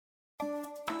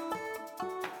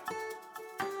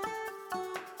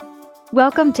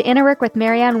Welcome to Inner Work with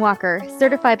Marianne Walker,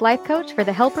 certified life coach for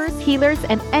the helpers, healers,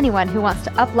 and anyone who wants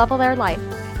to up-level their life.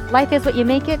 Life is what you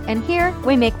make it, and here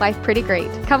we make life pretty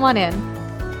great. Come on in.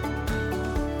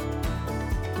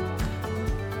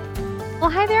 Well,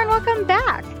 hi there and welcome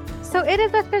back. So it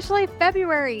is officially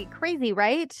February. Crazy,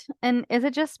 right? And is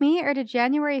it just me, or did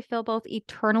January feel both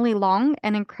eternally long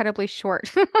and incredibly short?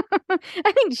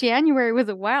 I think January was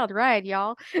a wild ride,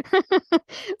 y'all.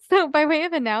 So by way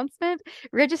of announcement,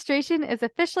 registration is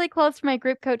officially closed for my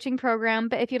group coaching program.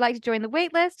 But if you'd like to join the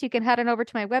wait list, you can head on over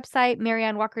to my website,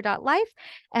 mariannewalker.life,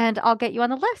 and I'll get you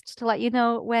on the list to let you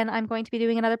know when I'm going to be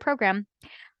doing another program.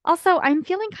 Also, I'm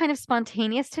feeling kind of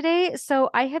spontaneous today,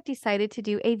 so I have decided to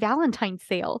do a Valentine's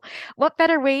sale. What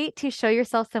better way to show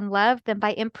yourself some love than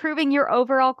by improving your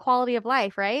overall quality of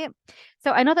life, right?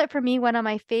 So I know that for me, one of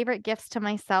my favorite gifts to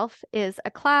myself is a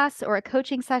class or a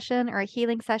coaching session or a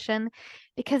healing session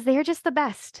because they are just the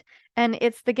best. And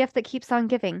it's the gift that keeps on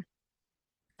giving.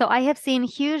 So I have seen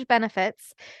huge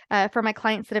benefits for my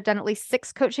clients that have done at least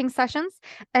 6 coaching sessions.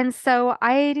 And so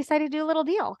I decided to do a little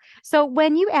deal. So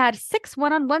when you add 6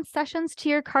 one-on-one sessions to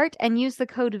your cart and use the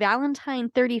code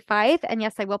Valentine35, and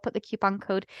yes, I will put the coupon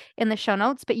code in the show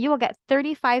notes, but you will get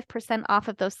 35% off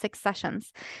of those 6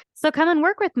 sessions. So come and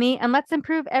work with me and let's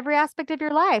improve every aspect of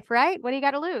your life, right? What do you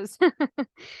got to lose?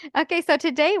 Okay, so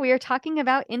today we are talking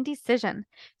about indecision.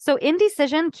 So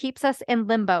indecision keeps us in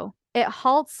limbo. It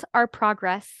halts our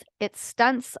progress. It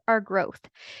stunts our growth.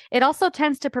 It also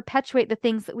tends to perpetuate the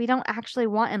things that we don't actually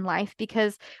want in life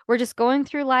because we're just going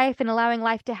through life and allowing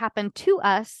life to happen to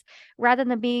us rather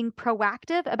than being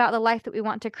proactive about the life that we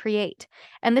want to create.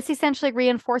 And this essentially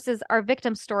reinforces our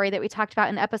victim story that we talked about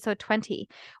in episode 20.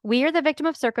 We are the victim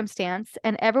of circumstance,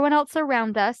 and everyone else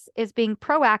around us is being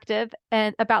proactive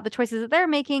and about the choices that they're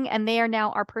making, and they are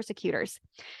now our persecutors.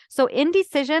 So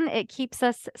indecision, it keeps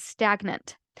us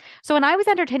stagnant. So when I was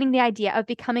entertaining the idea of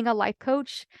becoming a life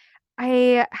coach,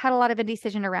 I had a lot of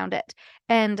indecision around it.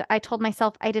 And I told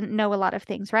myself I didn't know a lot of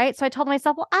things, right? So I told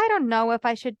myself, well, I don't know if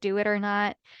I should do it or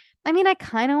not. I mean, I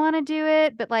kind of want to do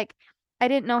it, but I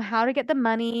didn't know how to get the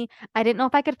money. I didn't know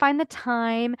if I could find the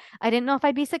time. I didn't know if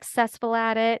I'd be successful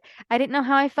at it. I didn't know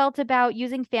how I felt about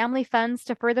using family funds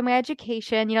to further my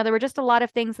education. There were just a lot of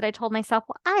things that I told myself,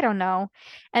 well, I don't know.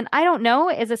 And I don't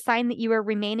know is a sign that you are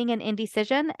remaining in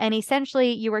indecision, and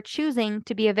essentially you are choosing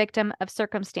to be a victim of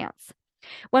circumstance.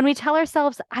 When we tell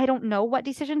ourselves, I don't know what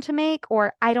decision to make,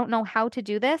 or I don't know how to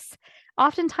do this,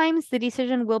 oftentimes the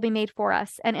decision will be made for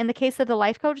us. And in the case of the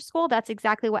life coach school, that's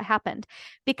exactly what happened.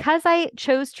 Because I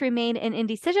chose to remain in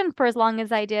indecision for as long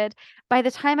as I did, by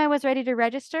the time I was ready to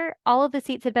register, all of the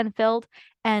seats had been filled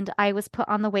and I was put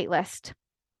on the wait list.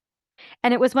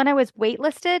 And it was when I was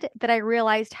waitlisted that I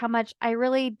realized how much I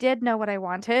really did know what I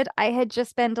wanted. I had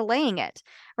just been delaying it,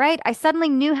 right? I suddenly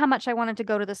knew how much I wanted to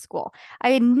go to the school.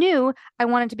 I knew I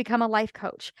wanted to become a life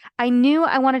coach. I knew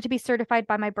I wanted to be certified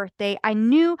by my birthday. I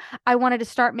knew I wanted to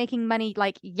start making money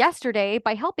like yesterday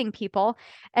by helping people.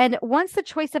 And once the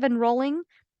choice of enrolling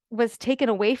was taken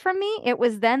away from me, it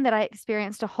was then that I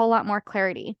experienced a whole lot more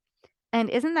clarity. And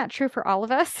isn't that true for all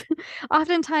of us?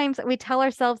 Oftentimes we tell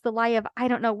ourselves the lie of, I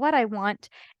don't know what I want.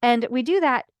 And we do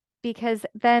that because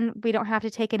then we don't have to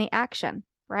take any action,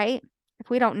 right? If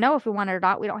we don't know if we want it or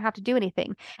not, we don't have to do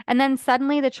anything. And then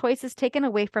suddenly the choice is taken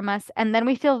away from us. And then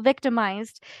we feel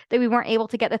victimized that we weren't able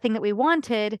to get the thing that we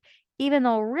wanted, even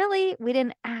though really we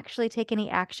didn't actually take any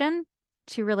action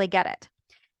to really get it.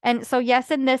 And so,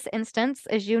 yes, in this instance,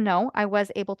 as you know, I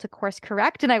was able to course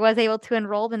correct and I was able to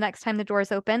enroll the next time the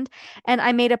doors opened. And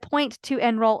I made a point to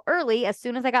enroll early. As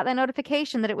soon as I got the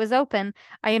notification that it was open,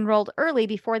 I enrolled early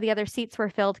before the other seats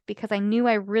were filled because I knew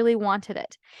I really wanted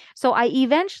it. So I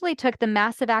eventually took the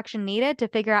massive action needed to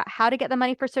figure out how to get the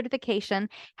money for certification,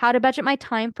 how to budget my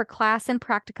time for class and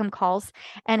practicum calls,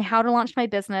 and how to launch my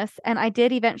business. And I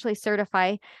did eventually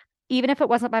certify, even if it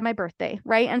wasn't by my birthday,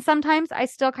 right? And sometimes I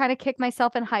still kind of kick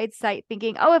myself in hindsight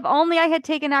thinking, oh, if only I had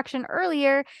taken action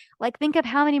earlier, think of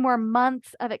how many more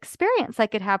months of experience I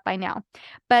could have by now.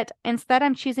 But instead,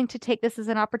 I'm choosing to take this as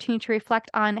an opportunity to reflect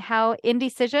on how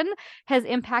indecision has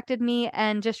impacted me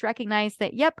and just recognize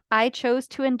that, yep, I chose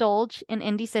to indulge in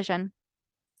indecision.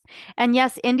 And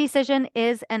yes, indecision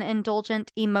is an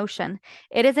indulgent emotion.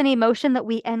 It is an emotion that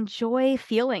we enjoy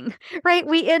feeling, right?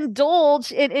 We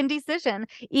indulge in indecision,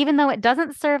 even though it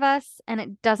doesn't serve us and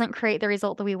it doesn't create the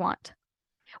result that we want.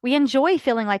 We enjoy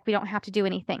feeling like we don't have to do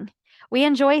anything. We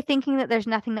enjoy thinking that there's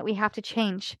nothing that we have to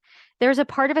change. There's a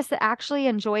part of us that actually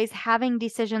enjoys having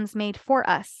decisions made for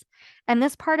us. And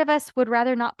this part of us would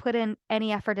rather not put in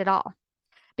any effort at all.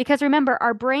 Because remember,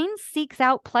 our brain seeks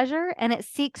out pleasure and it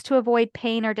seeks to avoid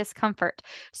pain or discomfort.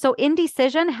 So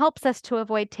indecision helps us to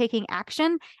avoid taking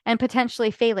action and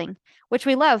potentially failing, which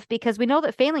we love because we know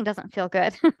that failing doesn't feel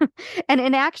good. And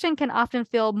inaction can often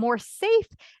feel more safe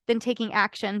than taking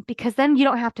action because then you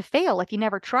don't have to fail if you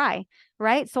never try,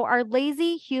 right? So our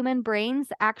lazy human brains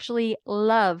actually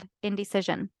love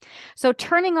indecision. So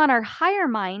turning on our higher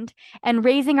mind and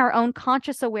raising our own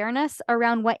conscious awareness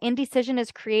around what indecision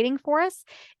is creating for us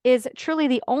is truly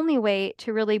the only way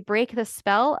to really break the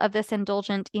spell of this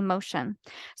indulgent emotion.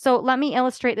 So let me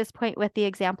illustrate this point with the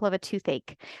example of a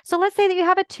toothache. So let's say that you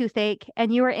have a toothache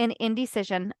and you are in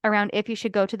indecision around if you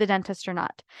should go to the dentist or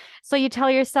not. So you tell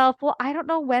yourself, well, I don't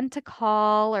know when to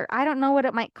call, or I don't know what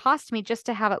it might cost me just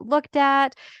to have it looked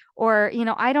at, or,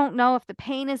 I don't know if the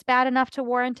pain is bad enough to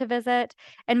warrant a visit.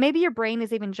 And maybe your brain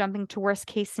is even jumping to worst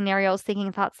case scenarios,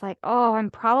 thinking thoughts like, oh,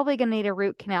 I'm probably going to need a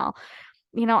root canal.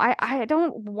 I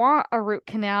don't want a root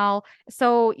canal.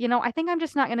 So, I think I'm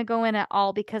just not going to go in at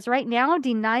all because right now,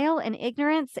 denial and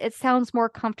ignorance, it sounds more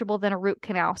comfortable than a root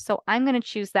canal. So I'm going to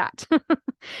choose that.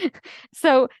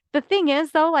 So the thing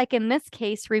is, though, like in this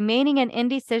case, remaining in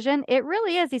indecision, it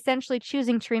really is essentially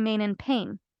choosing to remain in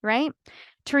pain, right?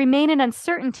 To remain in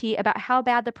uncertainty about how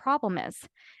bad the problem is.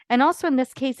 And also in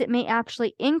this case, it may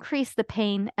actually increase the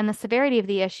pain and the severity of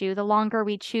the issue the longer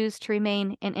we choose to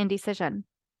remain in indecision.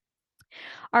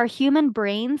 Our human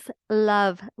brains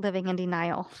love living in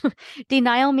denial.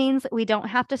 Denial means we don't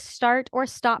have to start or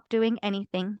stop doing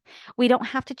anything. We don't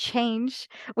have to change.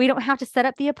 We don't have to set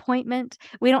up the appointment.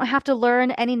 We don't have to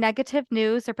learn any negative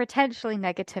news or potentially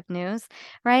negative news,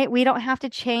 right? We don't have to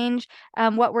change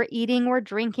what we're eating or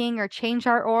drinking or change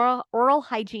our oral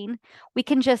hygiene. We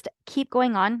can just keep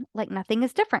going on like nothing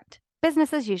is different.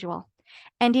 Business as usual.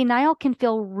 And denial can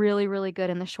feel really, really good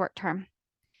in the short term.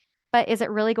 But is it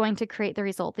really going to create the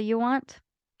result that you want?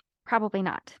 Probably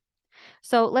not.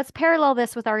 So let's parallel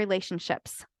this with our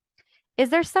relationships. Is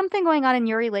there something going on in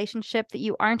your relationship that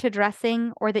you aren't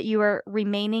addressing or that you are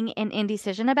remaining in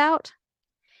indecision about?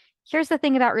 Here's the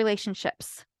thing about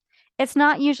relationships. It's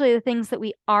not usually the things that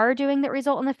we are doing that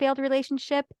result in a failed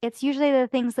relationship. It's usually the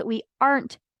things that we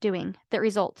aren't doing that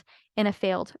result in a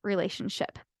failed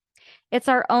relationship. It's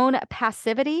our own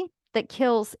passivity that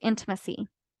kills intimacy.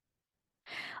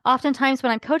 Oftentimes,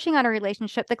 when I'm coaching on a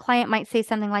relationship, the client might say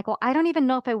something like, well, I don't even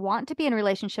know if I want to be in a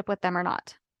relationship with them or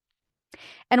not.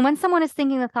 And when someone is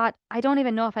thinking the thought, I don't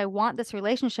even know if I want this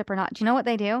relationship or not, do you know what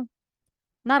they do?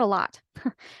 Not a lot.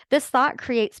 This thought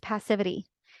creates passivity.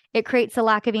 It creates a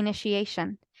lack of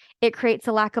initiation. It creates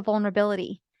a lack of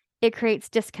vulnerability. It creates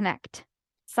disconnect,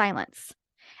 silence.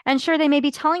 And sure, they may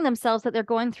be telling themselves that they're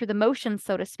going through the motions,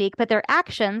 so to speak, but their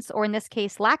actions, or in this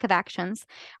case, lack of actions,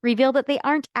 reveal that they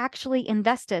aren't actually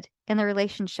invested in the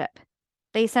relationship.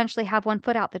 They essentially have one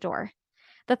foot out the door.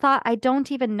 The thought, I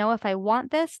don't even know if I want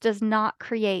this, does not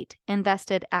create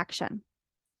invested action.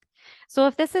 So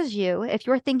if this is you, if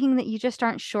you're thinking that you just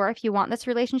aren't sure if you want this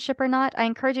relationship or not, I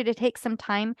encourage you to take some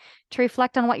time to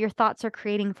reflect on what your thoughts are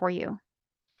creating for you.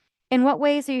 In what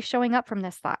ways are you showing up from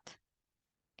this thought?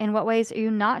 In what ways are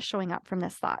you not showing up from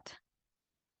this thought?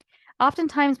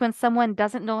 Oftentimes, when someone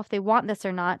doesn't know if they want this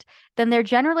or not, then they're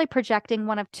generally projecting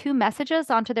one of two messages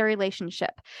onto their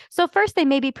relationship. So first, they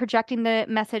may be projecting the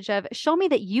message of, show me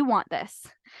that you want this.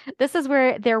 This is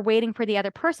where they're waiting for the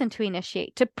other person to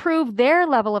initiate, to prove their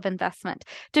level of investment,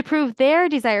 to prove their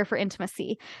desire for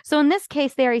intimacy. So in this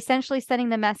case, they are essentially sending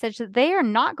the message that they are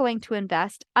not going to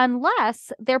invest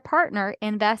unless their partner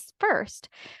invests first,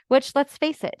 which, let's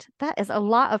face it, that is a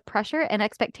lot of pressure and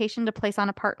expectation to place on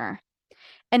a partner.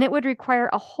 And it would require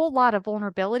a whole lot of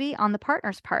vulnerability on the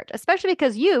partner's part, especially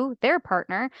because you, their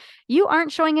partner, you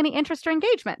aren't showing any interest or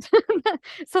engagement.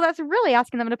 So that's really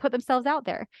asking them to put themselves out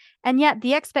there. And yet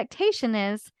the expectation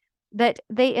is that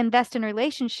they invest in a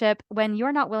relationship when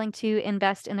you're not willing to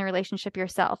invest in the relationship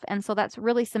yourself. And so that's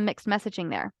really some mixed messaging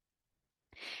there.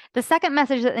 The second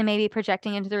message that they may be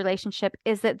projecting into the relationship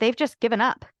is that they've just given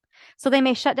up. So they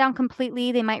may shut down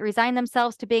completely. They might resign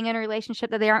themselves to being in a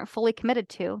relationship that they aren't fully committed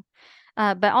to.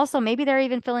 But also maybe they're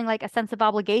even feeling like a sense of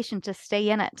obligation to stay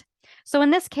in it. So in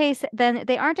this case, then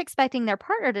they aren't expecting their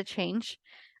partner to change.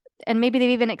 And maybe they've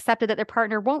even accepted that their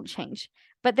partner won't change.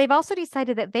 But they've also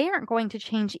decided that they aren't going to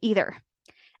change either.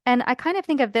 And I kind of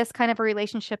think of this kind of a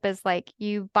relationship as like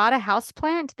you bought a house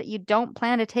plant that you don't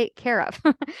plan to take care of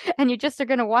and you just are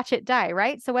going to watch it die,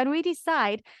 right? So when we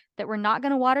decide that we're not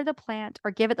going to water the plant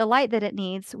or give it the light that it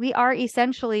needs, we are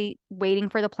essentially waiting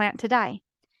for the plant to die.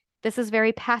 This is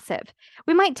very passive.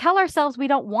 We might tell ourselves we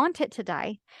don't want it to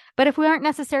die, but if we aren't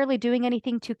necessarily doing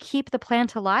anything to keep the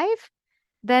plant alive,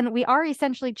 then we are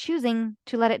essentially choosing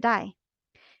to let it die.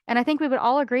 And I think we would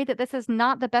all agree that this is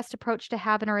not the best approach to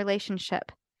have in a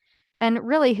relationship. And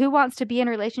really, who wants to be in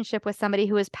a relationship with somebody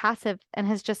who is passive and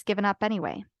has just given up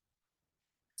anyway?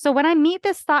 So when I meet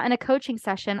this thought in a coaching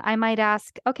session, I might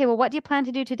ask, okay, well, what do you plan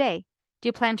to do today? Do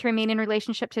you plan to remain in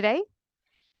relationship today?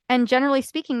 And generally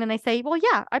speaking, then they say, well,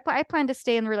 yeah, I plan to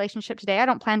stay in the relationship today. I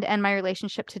don't plan to end my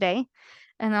relationship today.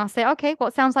 And I'll say, okay, well,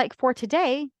 it sounds like for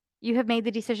today, you have made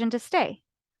the decision to stay.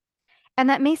 And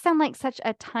that may sound like such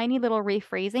a tiny little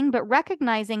rephrasing, but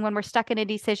recognizing when we're stuck in a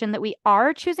decision that we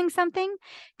are choosing something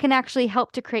can actually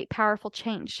help to create powerful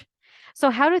change. So,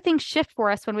 how do things shift for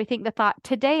us when we think the thought,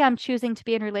 today I'm choosing to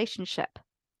be in a relationship?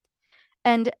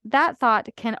 And that thought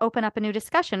can open up a new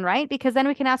discussion, right? Because then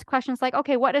we can ask questions like,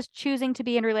 okay, what does choosing to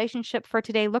be in relationship for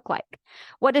today look like?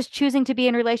 What does choosing to be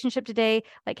in relationship today,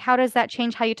 like, how does that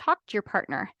change how you talk to your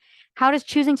partner? How does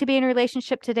choosing to be in a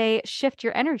relationship today shift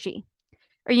your energy?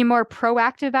 Are you more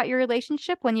proactive about your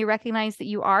relationship when you recognize that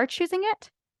you are choosing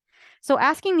it? So,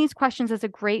 asking these questions is a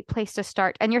great place to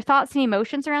start. And your thoughts and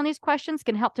emotions around these questions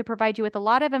can help to provide you with a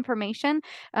lot of information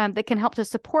that can help to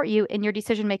support you in your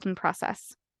decision making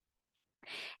process.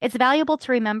 It's valuable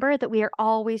to remember that we are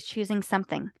always choosing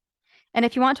something. And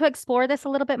if you want to explore this a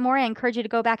little bit more, I encourage you to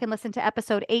go back and listen to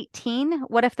episode 18.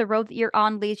 What if the road that you're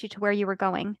on leads you to where you were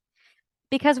going?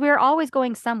 Because we are always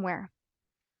going somewhere.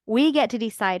 We get to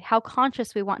decide how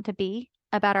conscious we want to be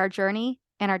about our journey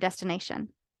and our destination.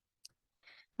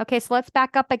 Okay, so let's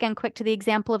back up again quick to the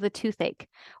example of the toothache.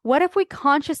 What if we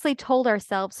consciously told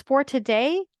ourselves, for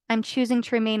today, I'm choosing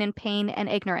to remain in pain and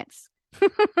ignorance?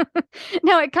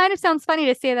 Now, it kind of sounds funny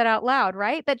to say that out loud,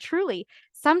 right? But truly,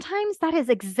 sometimes that is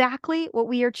exactly what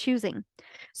we are choosing.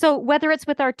 So, whether it's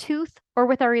with our tooth or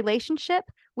with our relationship,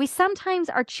 we sometimes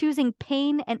are choosing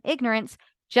pain and ignorance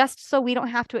just so we don't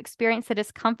have to experience the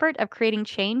discomfort of creating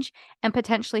change and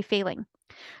potentially failing.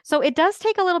 So, it does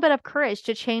take a little bit of courage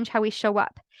to change how we show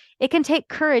up. It can take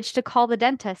courage to call the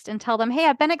dentist and tell them, hey,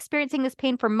 I've been experiencing this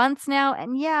pain for months now.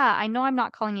 And yeah, I know I'm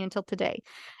not calling you until today.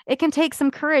 It can take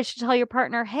some courage to tell your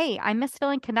partner, hey, I miss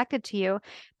feeling connected to you,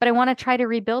 but I want to try to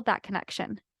rebuild that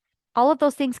connection. All of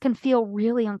those things can feel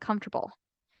really uncomfortable.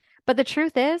 But the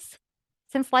truth is,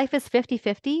 since life is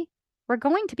 50-50, we're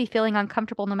going to be feeling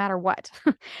uncomfortable no matter what.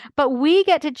 But we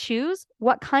get to choose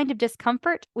what kind of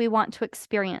discomfort we want to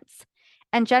experience.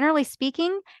 And generally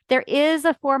speaking, there is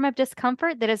a form of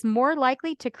discomfort that is more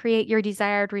likely to create your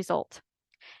desired result.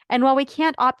 And while we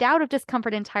can't opt out of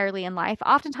discomfort entirely in life,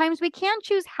 oftentimes we can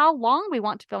choose how long we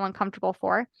want to feel uncomfortable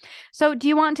for. So, do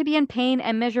you want to be in pain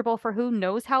and miserable for who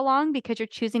knows how long because you're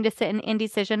choosing to sit in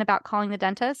indecision about calling the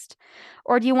dentist?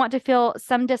 Or do you want to feel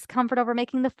some discomfort over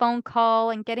making the phone call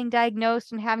and getting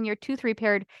diagnosed and having your tooth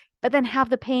repaired, but then have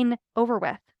the pain over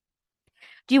with?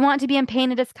 Do you want to be in pain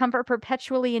and discomfort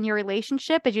perpetually in your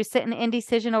relationship as you sit in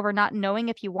indecision over not knowing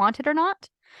if you want it or not?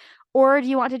 Or do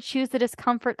you want to choose the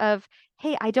discomfort of,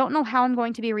 hey, I don't know how I'm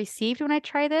going to be received when I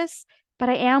try this, but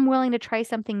I am willing to try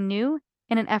something new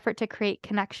in an effort to create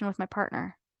connection with my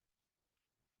partner?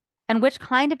 And which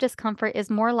kind of discomfort is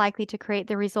more likely to create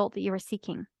the result that you are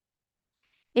seeking?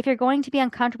 If you're going to be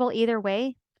uncomfortable either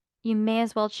way, you may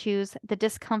as well choose the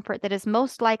discomfort that is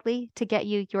most likely to get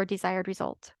you your desired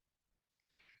result.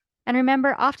 And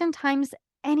remember, oftentimes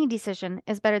any decision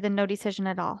is better than no decision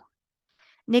at all.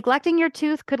 Neglecting your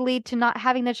tooth could lead to not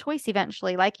having the choice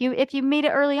eventually. Like you, if you made it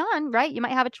early on, right, you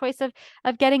might have a choice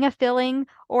of getting a filling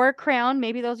or a crown.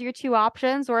 Maybe those are your two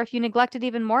options. Or if you neglect it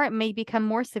even more, it may become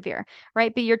more severe,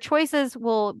 right? But your choices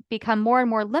will become more and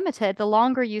more limited the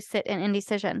longer you sit in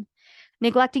indecision.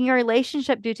 Neglecting your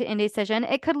relationship due to indecision,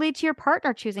 it could lead to your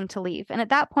partner choosing to leave. And at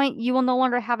that point, you will no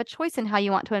longer have a choice in how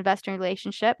you want to invest in a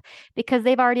relationship because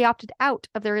they've already opted out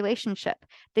of the relationship.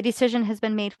 The decision has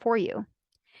been made for you.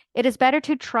 It is better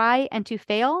to try and to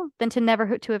fail than to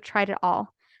never to have tried at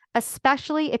all,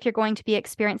 especially if you're going to be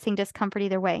experiencing discomfort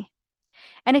either way.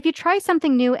 And if you try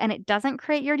something new and it doesn't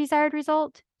create your desired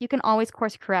result, you can always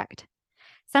course correct.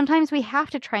 Sometimes we have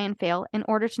to try and fail in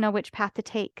order to know which path to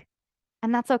take,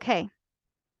 and that's okay.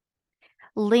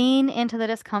 Lean into the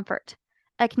discomfort.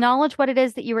 Acknowledge what it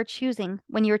is that you are choosing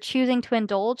when you are choosing to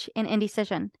indulge in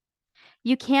indecision.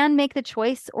 You can make the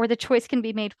choice, or the choice can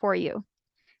be made for you.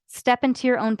 Step into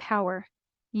your own power.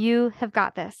 You have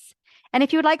got this. And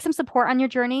if you would like some support on your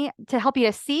journey to help you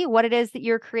to see what it is that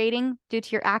you're creating due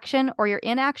to your action or your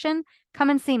inaction, come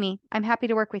and see me. I'm happy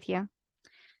to work with you.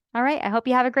 All right. I hope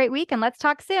you have a great week and let's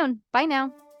talk soon. Bye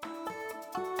now.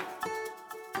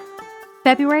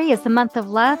 February is the month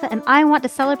of love, and I want to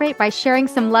celebrate by sharing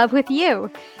some love with you.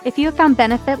 If you have found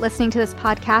benefit listening to this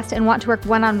podcast and want to work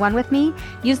one-on-one with me,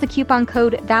 use the coupon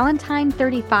code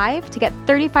Valentine35 to get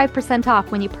 35% off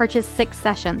when you purchase 6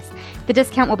 sessions. The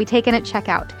discount will be taken at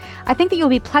checkout. I think that you'll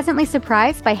be pleasantly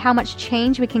surprised by how much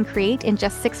change we can create in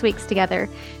just 6 weeks together.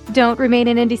 Don't remain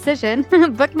in indecision.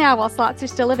 Book now while slots are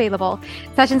still available.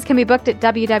 Sessions can be booked at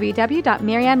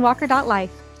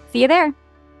www.mariannewalker.life. See you there.